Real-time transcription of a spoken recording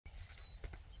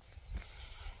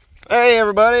Hey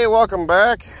everybody, welcome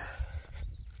back.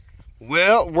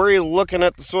 Well, we're looking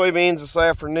at the soybeans this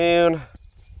afternoon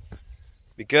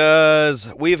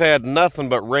because we've had nothing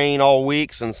but rain all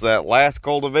week since that last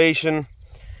cultivation,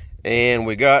 and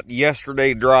we got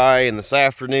yesterday dry and this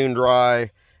afternoon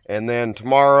dry, and then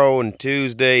tomorrow and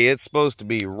Tuesday it's supposed to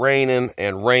be raining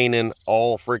and raining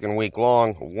all freaking week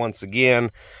long once again.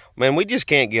 Man, we just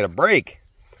can't get a break.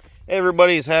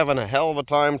 Everybody's having a hell of a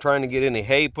time trying to get any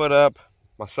hay put up,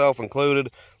 myself included.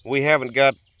 We haven't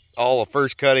got all the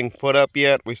first cutting put up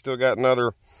yet. We still got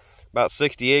another about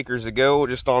 60 acres to go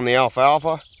just on the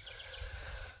alfalfa.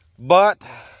 But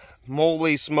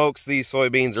moly smokes, these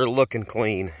soybeans are looking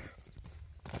clean.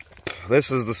 This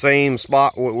is the same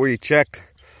spot where we checked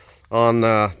on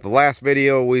the last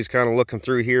video. We was kind of looking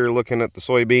through here, looking at the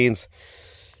soybeans.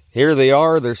 Here they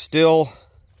are. They're still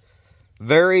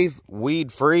very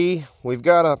weed free. We've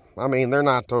got I mean, they're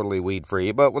not totally weed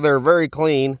free, but they're very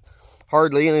clean.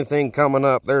 Hardly anything coming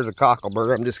up. There's a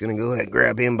cocklebur. I'm just gonna go ahead and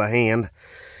grab him by hand.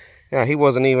 Yeah, he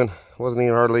wasn't even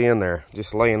hardly in there,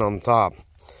 just laying on the top.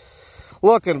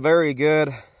 Looking very good.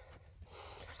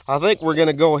 I think we're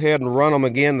gonna go ahead and run them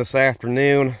again this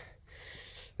afternoon.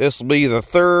 This will be the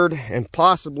third and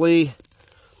possibly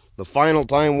the final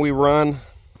time we run.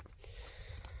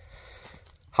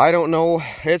 I don't know.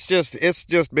 It's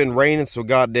just been raining so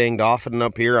god danged often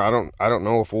up here. I don't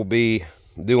know if we'll be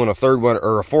doing a third one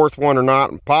or a fourth one or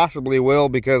not. Possibly will,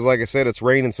 because like I said, it's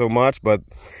raining so much. But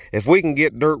if we can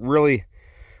get dirt really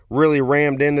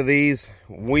rammed into these,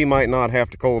 we might not have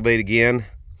to cultivate again.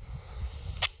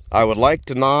 I would like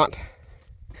to not,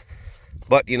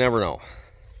 but you never know.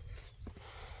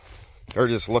 They're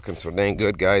just looking so dang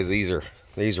good, guys. These are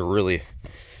really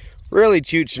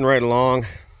chooching right along.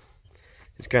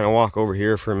 Just kind of walk over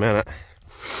here for a minute.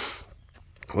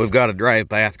 We've got a drive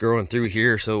path growing through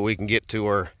here so we can get to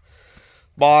our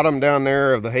bottom down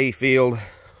there of the hay field.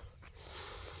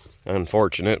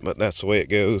 Unfortunate, but that's the way it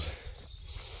goes.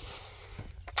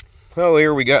 Oh,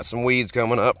 here we got some weeds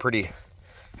coming up, pretty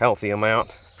healthy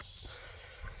amount.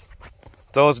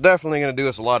 So it's definitely going to do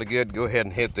us a lot of good to go ahead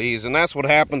and hit these. And that's what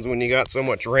happens when you got so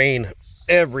much rain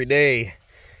every day.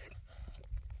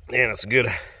 And it's good.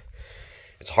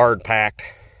 It's hard packed.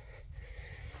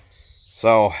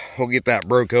 So we'll get that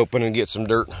broke open and get some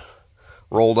dirt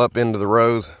rolled up into the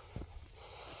rows.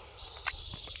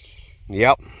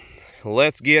 Yep.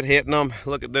 Let's get hitting them.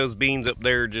 Look at those beans up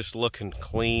there, just looking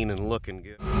clean and looking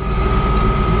good.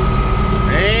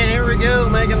 And here we go,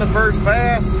 making the first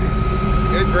pass.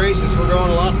 Good gracious, we're going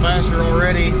a lot faster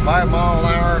already. 5 miles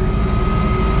an hour.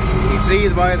 You see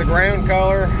by the ground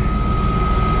color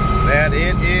that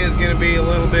it is going to be a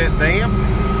little bit damp,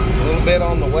 a little bit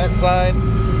on the wet side.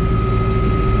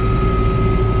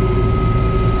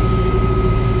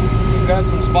 We've got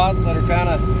some spots that are kind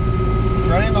of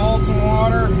trying to hold some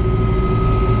water.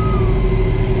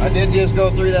 I did just go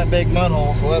through that big mud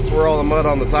hole, so that's where all the mud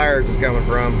on the tires is coming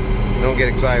from. Don't get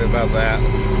excited about that.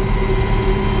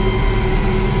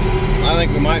 I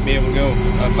think we might be able to go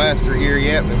a faster gear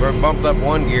yet. We've bumped up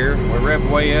one gear. We revved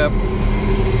way up.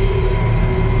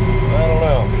 I don't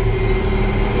know.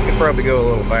 We could probably go a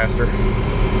little faster.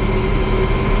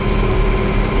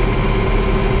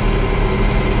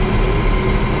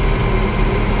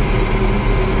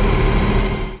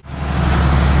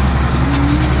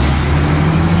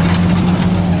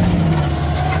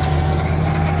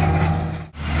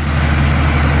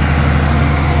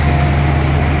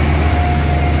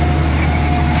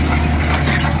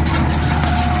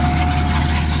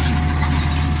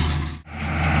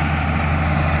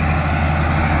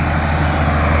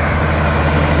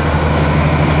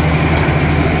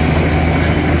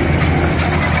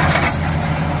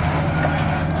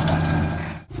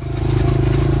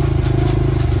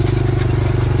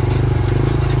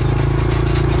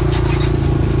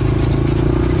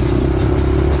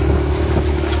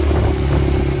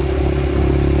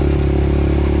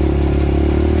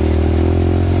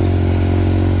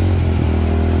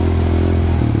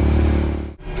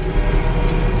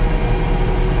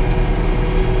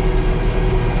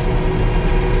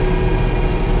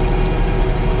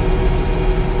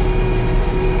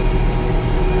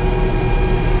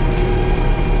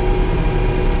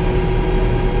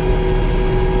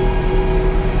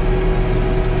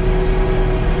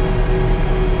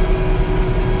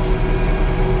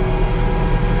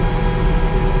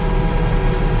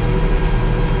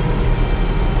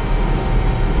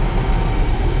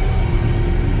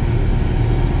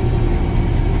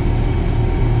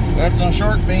 Got some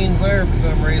short beans there for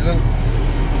some reason.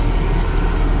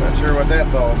 Not sure what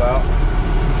that's all about.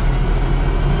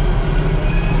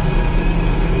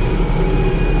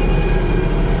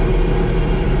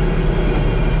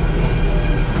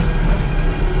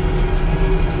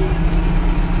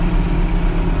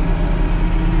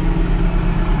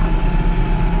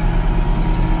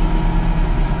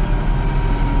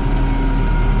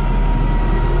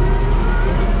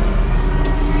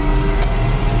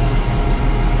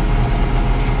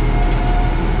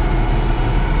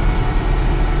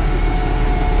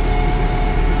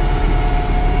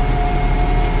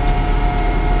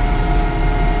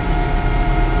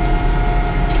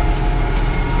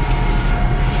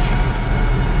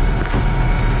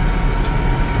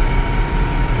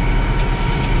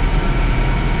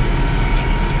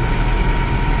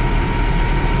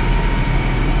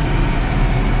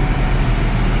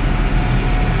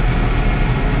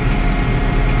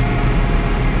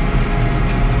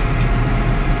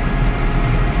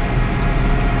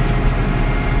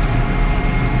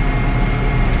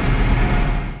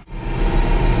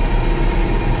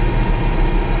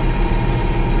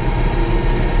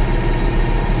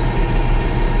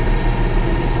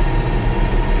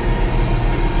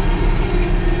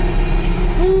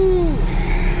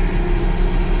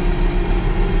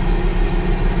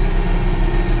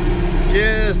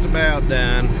 about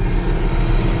done.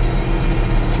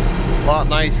 A lot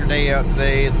nicer day out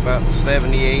today. It's about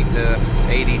 78 to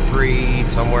 83,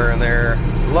 somewhere in there.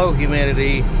 Low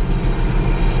humidity,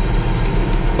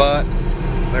 but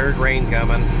there's rain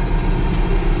coming.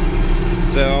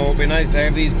 So it'll be nice to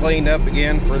have these cleaned up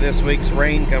again for this week's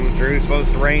rain coming through. It's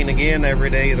supposed to rain again every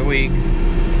day of the week.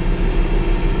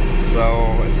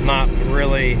 So it's not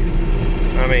really,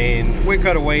 I mean, we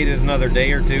could have waited another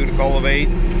day or two to cultivate,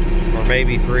 or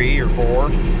maybe 3 or 4,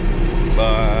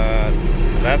 but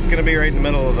that's going to be right in the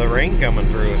middle of the rain coming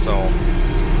through, so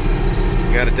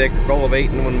we got to take our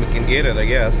cultivating when we can get it, I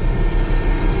guess.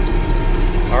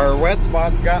 Our wet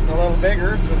spot's gotten a little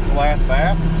bigger since the last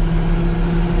pass.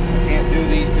 Can't do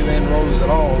these 2 end rows at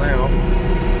all now.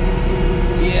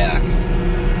 Yuck.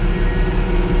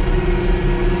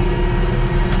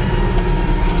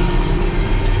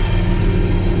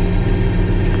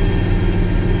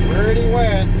 Pretty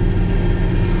wet.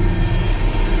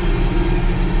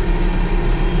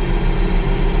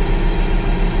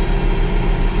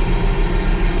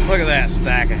 Look at that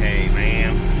stack of hay,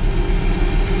 man.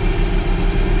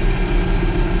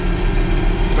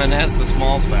 And that's the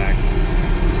small stack.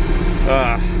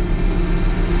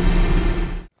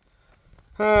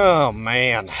 Oh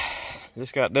man,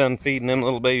 just got done feeding them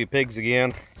little baby pigs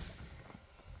again.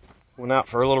 Went out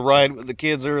for a little ride with the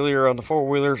kids earlier on the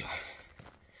 4-wheelers.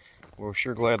 We're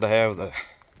sure glad to have the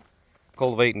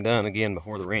cultivating done again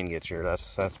before the rain gets here.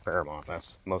 That's paramount.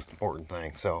 That's the most important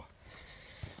thing. So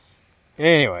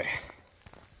anyway,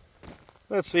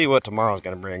 let's see what tomorrow's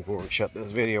going to bring before we shut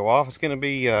this video off. It's going to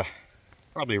be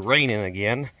probably raining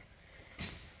again.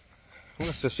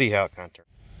 Let's just see how it kind of turns.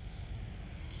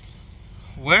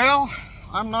 Well,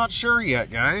 I'm not sure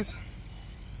yet, guys.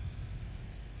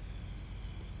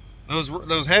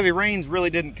 Those heavy rains really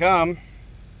didn't come.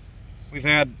 We've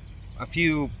had a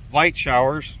few light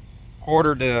showers,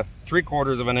 1/4 to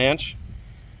 3/4 of an inch.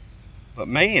 But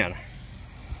man,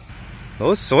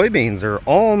 those soybeans are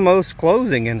almost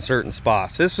closing in certain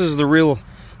spots. This is the real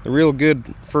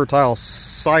good fertile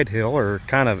side hill, or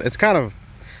it's kind of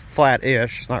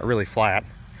flat-ish. It's not really flat.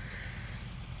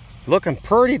 Looking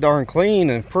pretty darn clean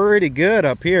and pretty good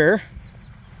up here.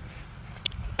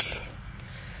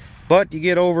 But you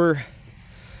get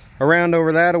around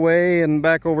over that way and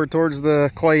back over towards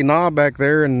the clay knob back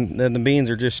there, and then the beans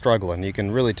are just struggling. You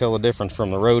can really tell the difference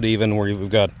from the road, even where you've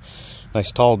got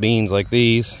nice tall beans like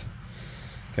these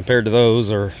compared to those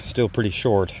are still pretty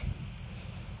short.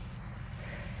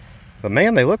 But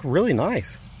man, they look really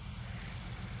nice.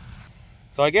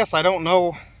 So I guess I don't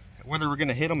know whether we're going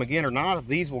to hit them again or not. If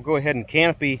these will go ahead and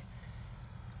canopy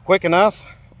quick enough,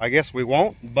 I guess we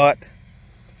won't, but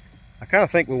I kind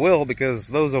of think we will, because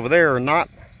those over there are not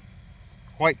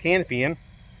quite canopying.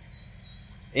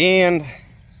 And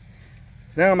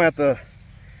now I'm at the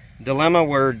dilemma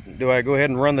where, do I go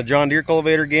ahead and run the John Deere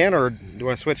cultivator again, or do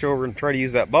I switch over and try to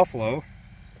use that Buffalo?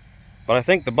 But I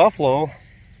think the Buffalo,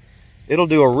 it'll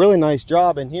do a really nice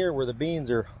job in here where the beans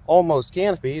are almost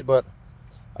canopied, but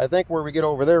I think where we get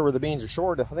over there where the beans are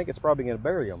short, I think it's probably going to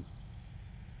bury them.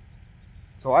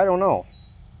 So I don't know.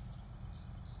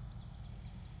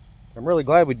 I'm really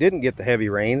glad we didn't get the heavy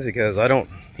rains, because I don't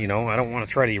want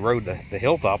to try to erode the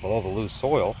hilltop with all the loose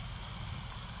soil.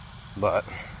 But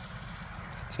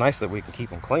it's nice that we can keep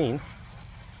them clean.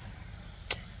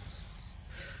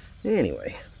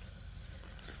 Anyway,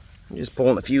 I'm just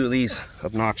pulling a few of these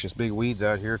obnoxious big weeds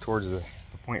out here towards the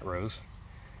point rows.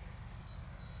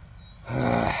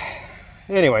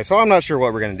 Anyway, so I'm not sure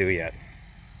what we're going to do yet.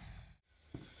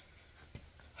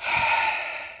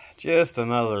 Just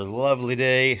another lovely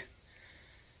day.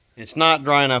 It's not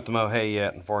dry enough to mow hay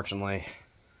yet, unfortunately.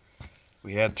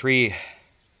 We had 3/10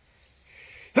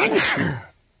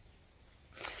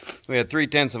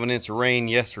 of an inch of rain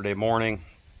yesterday morning,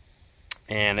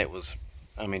 and it was,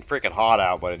 I mean, freaking hot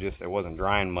out, but it wasn't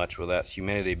drying much with that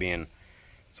humidity being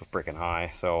so freaking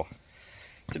high. So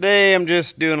today I'm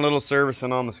just doing a little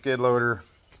servicing on the skid loader,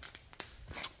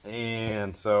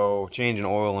 and so changing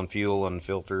oil and fuel and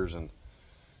filters, and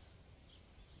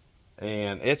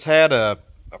it's had a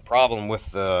problem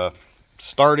with the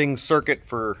starting circuit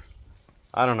for,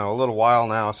 I don't know, a little while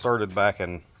now. It started back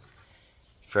in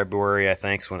February, I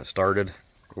think, is when it started,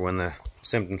 when the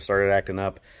symptoms started acting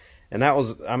up. And that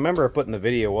was, I remember putting the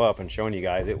video up and showing you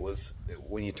guys, it was,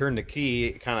 when you turned the key,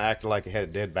 it kind of acted like it had a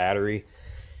dead battery.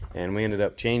 And we ended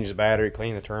up changing the battery,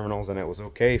 cleaning the terminals, and it was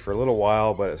okay for a little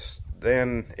while, but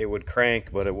then it would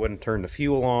crank, but it wouldn't turn the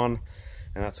fuel on.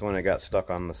 And that's when it got stuck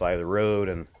on the side of the road,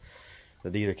 and the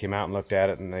dealer came out and looked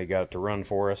at it, and they got it to run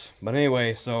for us. But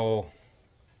anyway, so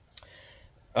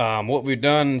What we've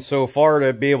done so far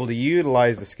to be able to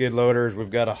utilize the skid loaders, we've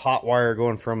got a hot wire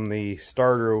going from the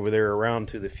starter over there around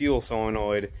to the fuel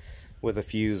solenoid with a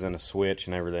fuse and a switch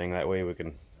and everything. That way we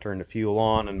can turn the fuel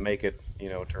on and make it, you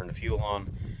know, turn the fuel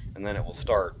on, and then it will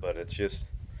start. But it's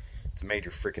a major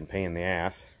freaking pain in the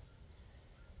ass.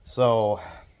 So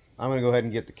I'm gonna go ahead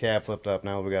and get the cab flipped up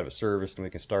now. We got it serviced and we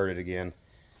can start it again.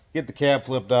 Get the cab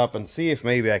flipped up and see if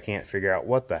maybe I can't figure out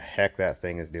what the heck that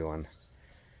thing is doing.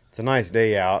 It's a nice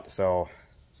day out, so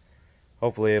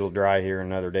hopefully it'll dry here in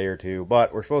another day or two.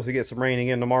 But we're supposed to get some rain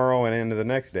again tomorrow and into the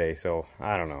next day, so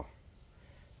I don't know.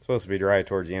 It's supposed to be dry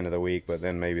towards the end of the week, but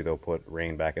then maybe they'll put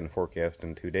rain back in the forecast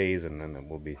in 2 days, and then it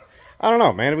will be... I don't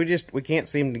know, man. We can't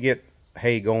seem to get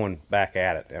hay going back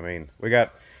at it. I mean, we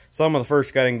got some of the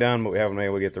first cutting done, but we haven't been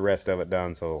able to get the rest of it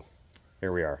done, so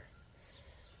here we are.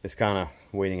 Just kind of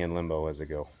waiting in limbo as they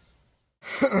go.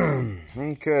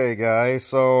 Okay, guys,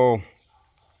 so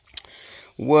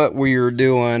what we're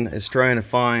doing is trying to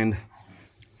find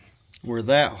where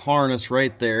that harness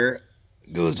right there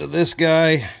goes to this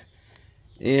guy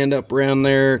and up around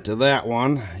there to that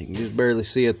one. You can just barely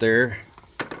see it there.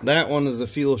 That one is the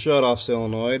fuel shutoff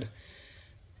solenoid.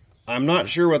 I'm not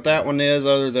sure what that one is,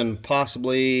 other than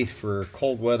possibly for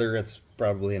cold weather. It's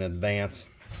probably an advance.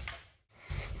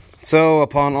 So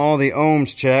upon all the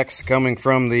ohms checks coming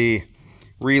from the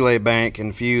relay bank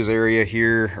and fuse area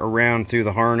here around through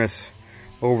the harness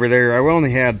over there, I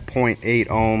only had 0.8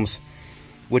 ohms,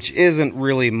 which isn't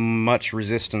really much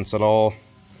resistance at all.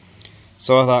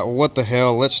 So I thought, what the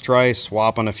hell, let's try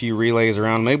swapping a few relays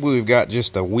around. Maybe we've got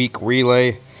just a weak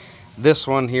relay. This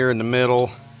one here in the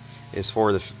middle is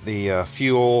for the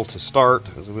fuel to start,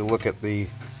 as we look at the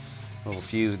little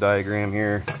fuse diagram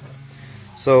here.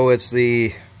 So it's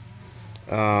the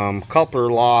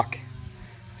coupler lock.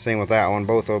 Same with that one.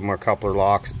 Both of them are coupler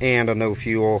locks and a no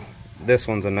fuel. This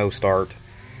one's a no start,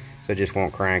 so it just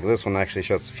won't crank. This one actually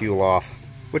shuts the fuel off,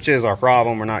 which is our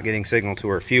problem. We're not getting signal to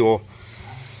our fuel.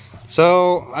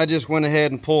 So I just went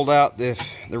ahead and pulled out the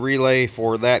relay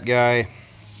for that guy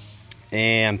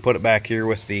and put it back here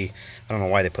with the, I don't know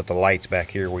why they put the lights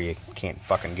back here where you can't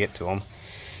fucking get to them.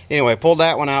 Anyway, pulled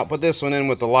that one out, put this one in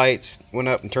with the lights, went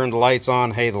up and turned the lights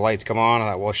on. Hey, the lights come on.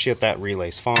 I thought, well, shit, that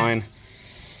relay's fine.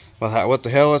 Well, what the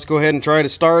hell? Let's go ahead and try to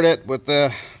start it with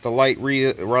the light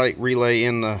relay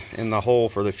in the hole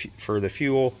for the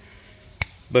fuel.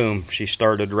 Boom, she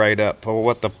started right up. Oh,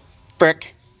 what the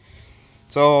frick?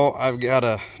 So I've got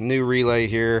a new relay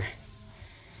here.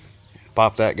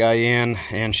 Pop that guy in,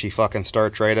 and she fucking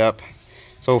starts right up.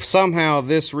 So somehow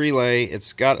this relay,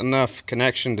 it's got enough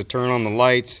connection to turn on the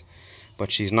lights,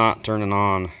 but she's not turning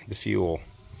on the fuel.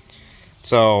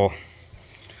 So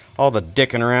all the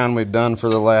dicking around we've done for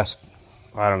the last,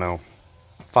 I don't know,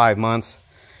 5 months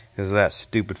is that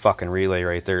stupid fucking relay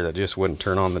right there that just wouldn't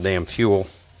turn on the damn fuel.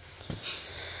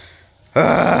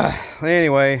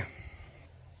 Anyway,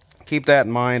 keep that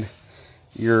in mind.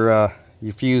 Your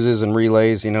fuses and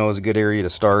relays, you know, is a good area to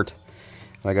start.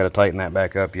 I got to tighten that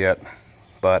back up yet.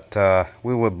 But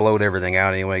we would blowed everything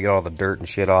out anyway, get all the dirt and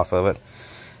shit off of it.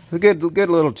 It's a good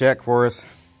little check for us.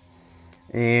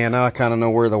 And I kind of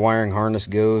know where the wiring harness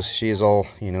goes. She's all,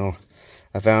 you know,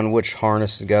 I found which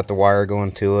harness has got the wire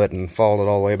going to it and followed it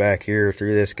all the way back here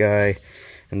through this guy.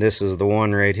 And this is the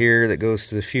one right here that goes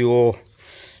to the fuel.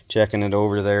 Checking it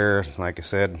over there. Like I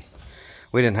said,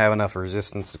 we didn't have enough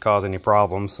resistance to cause any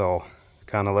problems, so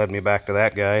kind of led me back to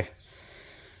that guy.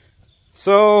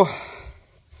 So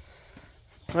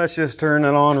let's just turn it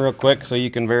on real quick so you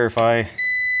can verify.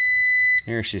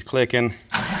 Here she's clicking.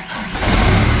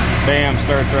 Bam,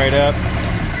 starts right up.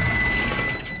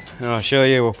 And I'll show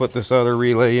you, we'll put this other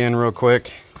relay in real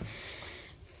quick.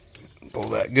 Pull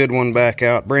that good one back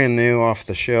out, brand new off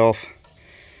the shelf.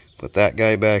 Put that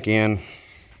guy back in.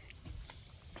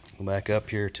 Go back up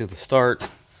here to the start.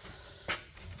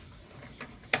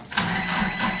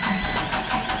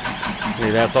 See,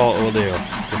 that's all it will do.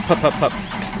 Just pop, pop, pop.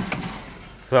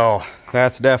 So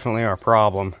that's definitely our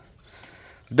problem.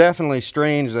 Definitely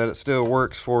strange that it still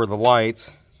works for the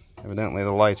lights. Evidently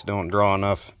the lights don't draw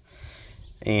enough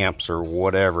amps or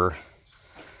whatever.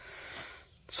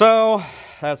 So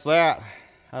that's that.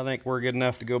 I think we're good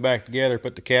enough to go back together,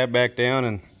 put the cab back down,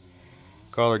 and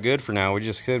call her good for now. We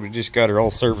just got her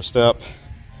all serviced up.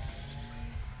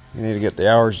 We need to get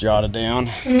the hours jotted down.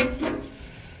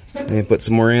 And put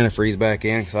some more antifreeze back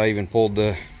in, because I even pulled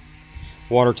the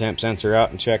water temp sensor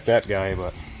out and checked that guy,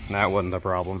 but that wasn't the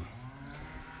problem.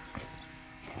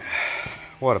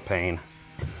 What a pain.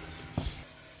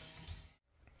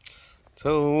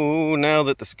 So now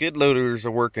that the skid loaders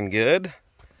are working good,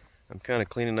 I'm kind of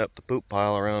cleaning up the poop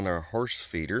pile around our horse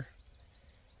feeder.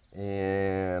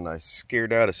 And I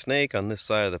scared out a snake on this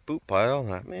side of the poop pile. I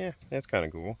thought, man, that's kind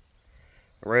of cool.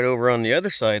 Right over on the other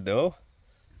side, though,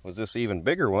 was this even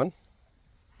bigger one.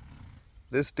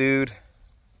 This dude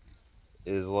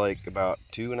is like about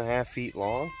 2.5 feet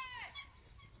long.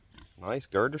 Nice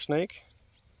garter snake.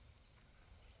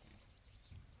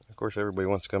 Of course, everybody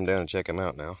wants to come down and check him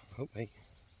out now. Oh, hey.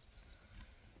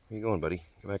 Where you going, buddy?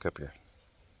 Get back up here.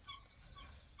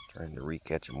 Trying to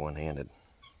re-catch him one-handed.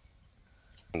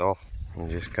 And all, I'm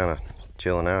just kind of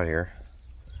chilling out here.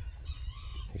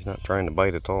 He's not trying to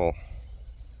bite at all.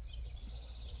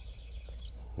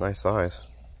 Nice size.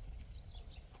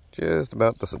 Just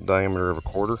about the diameter of a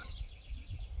quarter.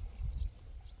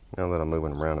 Now that I'm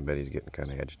moving him around a bit, he's getting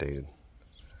kind of agitated.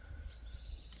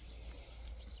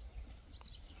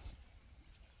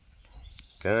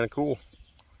 Kind of cool.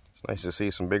 It's nice to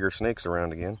see some bigger snakes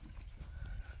around again.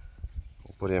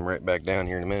 We'll put him right back down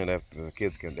here in a minute after the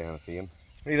kids come down and see him.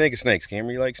 What do you think of snakes,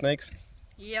 Cameron? You like snakes?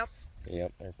 Yep.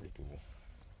 Yep, they're pretty cool.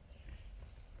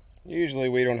 Usually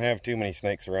we don't have too many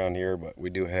snakes around here, but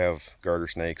we do have garter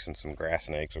snakes and some grass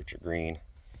snakes, which are green.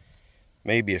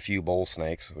 Maybe a few bowl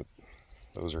snakes, but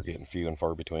those are getting few and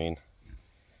far between.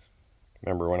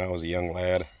 Remember when I was a young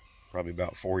lad, probably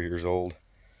about 4 years old,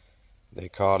 they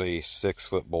caught a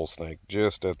 6-foot bull snake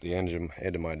just at the end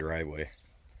of my driveway.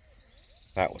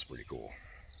 That was pretty cool.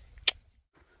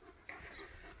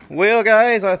 Well,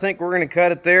 guys, I think we're going to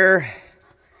cut it there.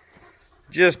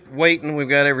 Just waiting. We've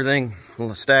got everything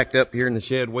stacked up here in the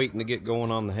shed, waiting to get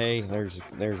going on the hay. There's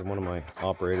one of my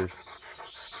operators.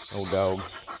 Oh, dog.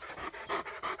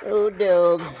 Oh,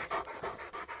 dog.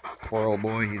 Poor old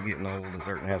boy. He's getting old and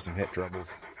starting to have some hip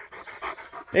troubles.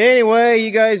 Anyway,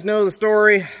 you guys know the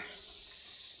story.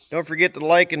 Don't forget to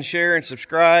like and share and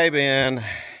subscribe, and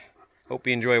hope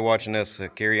you enjoy watching us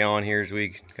carry on here as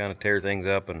we kind of tear things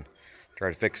up and try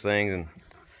to fix things and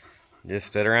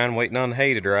just sit around waiting on the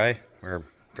hay to dry, or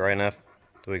dry enough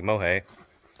so we can mow hay.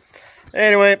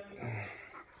 Anyway,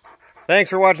 thanks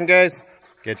for watching, guys.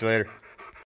 Catch you later.